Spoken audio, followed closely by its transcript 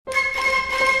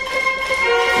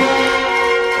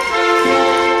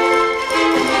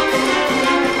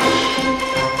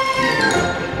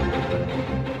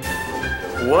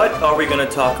we gonna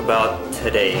talk about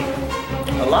today?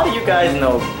 A lot of you guys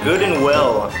know good and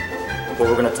well what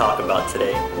we're gonna talk about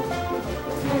today.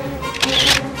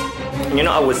 You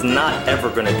know, I was not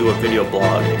ever gonna do a video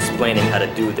blog explaining how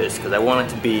to do this because I wanted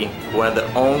to be one of the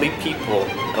only people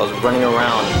that was running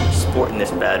around sporting this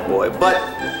bad boy. But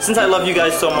since I love you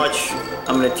guys so much,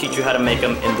 I'm gonna teach you how to make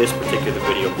them in this particular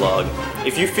video blog.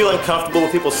 If you feel uncomfortable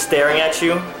with people staring at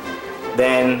you,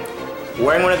 then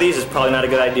wearing one of these is probably not a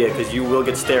good idea because you will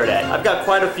get stared at. I've got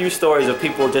quite a few stories of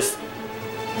people, just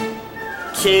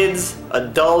kids,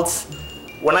 adults.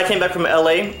 When I came back from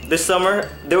LA this summer,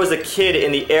 there was a kid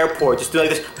in the airport just doing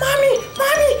like this, "Mommy,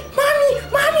 mommy, mommy,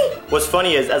 mommy." What's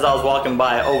funny is, as I was walking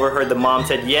by, I overheard the mom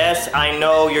said, "Yes, I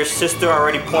know, your sister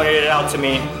already pointed it out to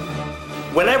me."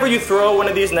 Whenever you throw one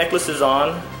of these necklaces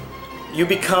on, you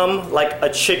become like a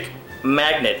chick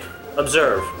magnet.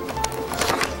 Observe.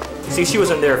 See, she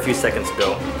wasn't there a few seconds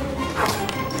ago.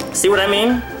 See what I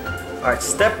mean? Alright,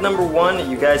 step number one,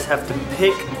 you guys have to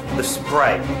pick the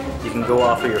sprite. You can go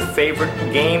off of your favorite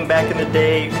game back in the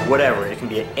day, whatever. It can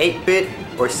be an 8-bit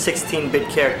or 16-bit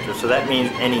character. So that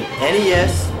means any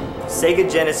NES,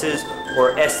 Sega Genesis,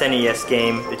 or SNES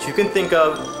game that you can think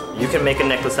of, you can make a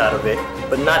necklace out of it.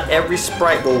 But not every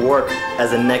sprite will work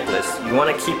as a necklace. You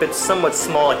want to keep it somewhat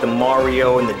small, like the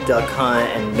Mario and the Duck Hunt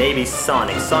and maybe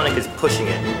Sonic. Sonic is pushing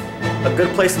it. A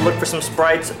good place to look for some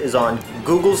sprites is on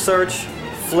Google search,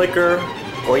 Flickr,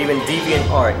 or even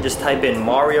DeviantArt. Just type in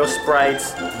Mario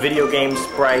sprites, video game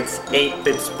sprites,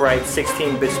 8-bit sprite,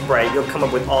 16-bit sprite. You'll come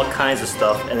up with all kinds of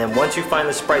stuff. And then once you find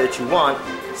the sprite that you want,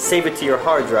 save it to your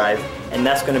hard drive, and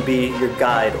that's going to be your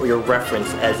guide or your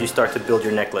reference as you start to build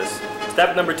your necklace.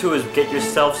 Step number two is get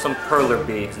yourself some perler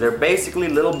beads. They're basically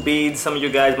little beads. Some of you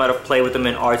guys might have played with them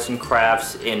in arts and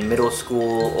crafts in middle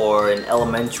school or in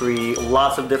elementary.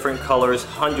 Lots of different colors,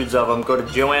 hundreds of them. Go to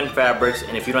Joann Fabrics,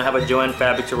 and if you don't have a Joann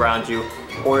Fabrics around you,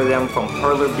 order them from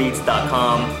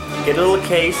perlerbeads.com. Get a little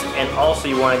case, and also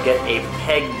you want to get a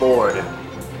pegboard.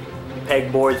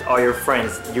 Pegboards are your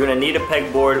friends. You're going to need a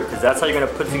pegboard because that's how you're going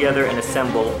to put together and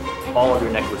assemble all of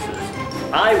your necklaces.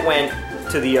 I went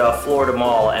to the Florida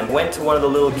Mall and went to one of the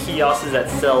little kiosks that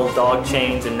sell dog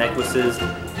chains and necklaces.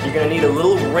 You're going to need a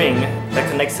little ring that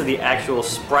connects to the actual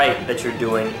sprite that you're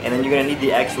doing, and then you're going to need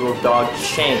the actual dog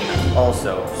chain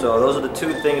also. So those are the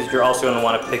two things you're also going to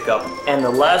want to pick up. And the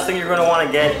last thing you're going to want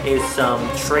to get is some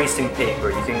tracing paper.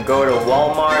 You can go to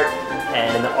Walmart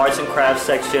and in the arts and crafts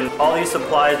section. All these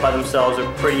supplies by themselves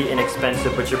are pretty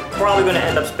inexpensive, but you're probably going to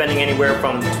end up spending anywhere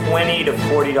from $20 to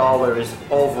 $40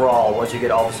 overall once you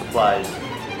get all the supplies.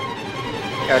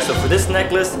 Alright, so for this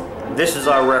necklace, this is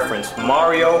our reference.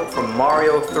 Mario from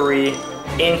Mario 3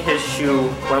 in his shoe,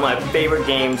 one of my favorite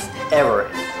games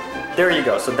ever. There you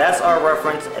go. So that's our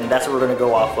reference, and that's what we're going to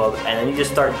go off of. And then you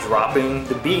just start dropping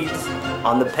the beads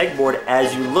on the pegboard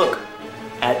as you look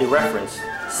at the reference.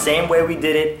 Same way we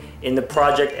did it in the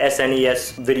Project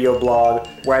SNES video blog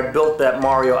where I built that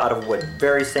Mario out of wood.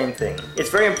 Very same thing.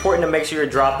 It's very important to make sure you're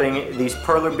dropping these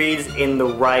perler beads in the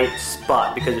right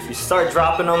spot, because if you start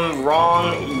dropping them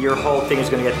wrong, your whole thing is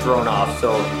going to get thrown off.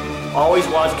 So always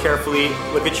watch carefully,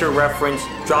 look at your reference,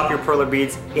 drop your perler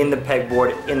beads in the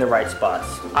pegboard in the right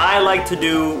spots. I like to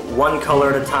do one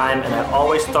color at a time, and I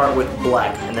always start with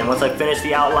black. And then once I finish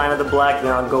the outline of the black,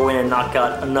 then I'll go in and knock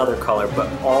out another color.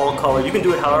 But all color, you can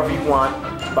do it however you want,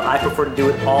 but I prefer to do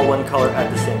it all one color at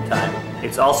the same time.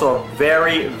 It's also a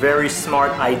very, very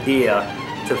smart idea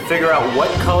to figure out what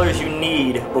colors you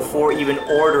need before even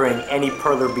ordering any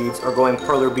perler beads or going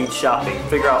perler bead shopping.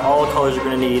 Figure out all the colors you're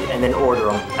going to need and then order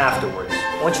them afterwards.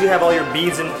 Once you have all your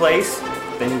beads in place,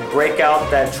 then you break out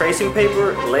that tracing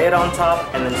paper, lay it on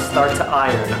top, and then start to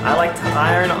iron. I like to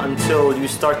iron until you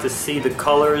start to see the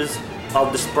colors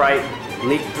of the sprite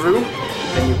leak through.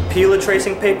 Then you peel the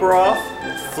tracing paper off,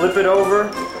 flip it over,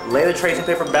 lay the tracing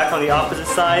paper back on the opposite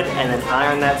side, and then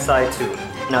iron that side too.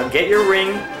 Now get your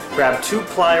ring, grab 2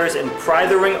 pliers and pry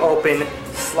the ring open,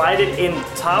 slide it in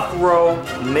top row,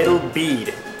 middle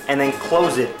bead, and then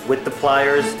close it with the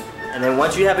pliers. And then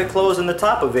once you have it closed on the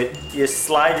top of it, you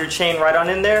slide your chain right on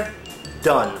in there.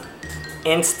 Done.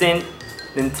 Instant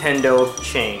Nintendo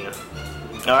chain.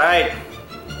 Alright.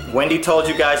 Wendy told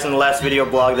you guys in the last video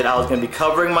blog that I was going to be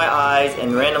covering my eyes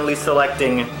and randomly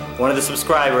selecting one of the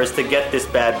subscribers to get this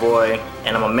bad boy,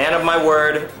 and I'm a man of my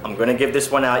word. I'm gonna give this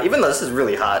one out, even though this is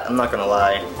really hot, I'm not gonna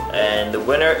lie. And the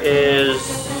winner is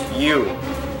you.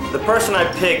 The person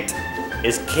I picked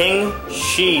is King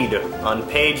Sheed on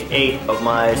page 8 of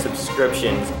my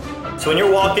subscriptions. So when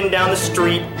you're walking down the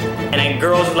street and a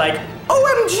girl's like,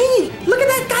 "OMG, look at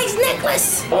that guy's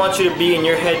necklace!" I want you to be in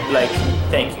your head like,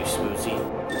 "Thank you,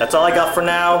 sWooZie." That's all I got for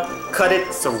now. Cut it,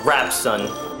 it's a wrap, son.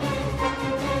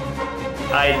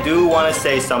 I do want to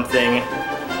say something.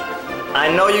 I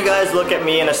know you guys look at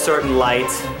me in a certain light.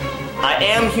 I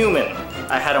am human.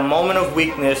 I had a moment of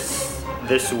weakness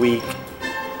this week.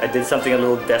 I did something a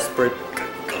little desperate.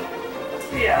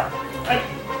 Yeah,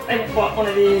 I bought one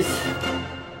of these.